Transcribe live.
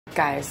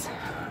Guys,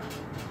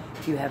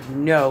 you have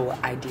no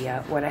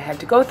idea what I had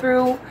to go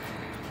through,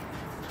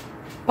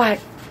 but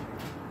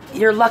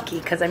you're lucky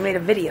because I made a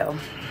video.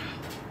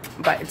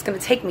 But it's gonna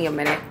take me a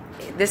minute.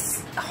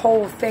 This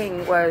whole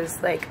thing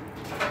was like,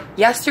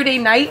 yesterday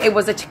night, it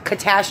was a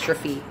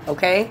catastrophe,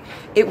 okay?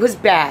 It was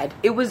bad.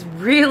 It was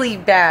really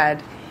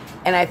bad.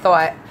 And I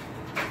thought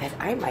that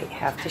I might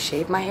have to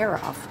shave my hair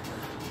off.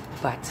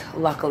 But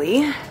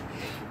luckily,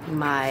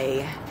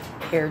 my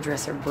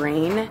hairdresser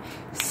brain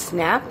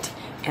snapped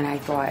and I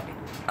thought,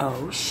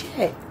 oh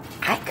shit,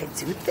 I could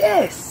do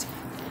this.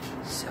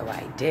 So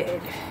I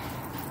did.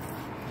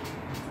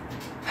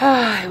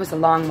 It was a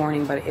long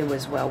morning, but it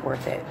was well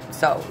worth it.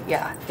 So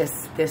yeah,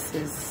 this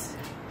is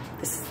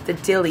the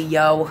dilly,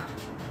 yo.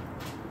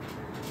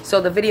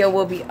 So the video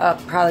will be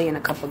up probably in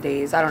a couple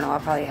days. I don't know,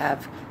 I'll probably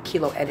have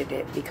Kilo edit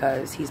it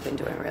because he's been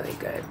doing really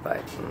good,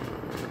 but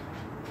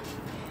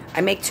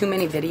I make too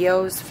many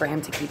videos for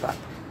him to keep up.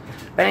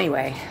 But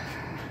anyway,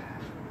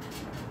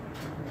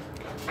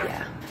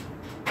 yeah,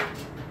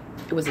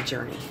 it was a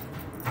journey.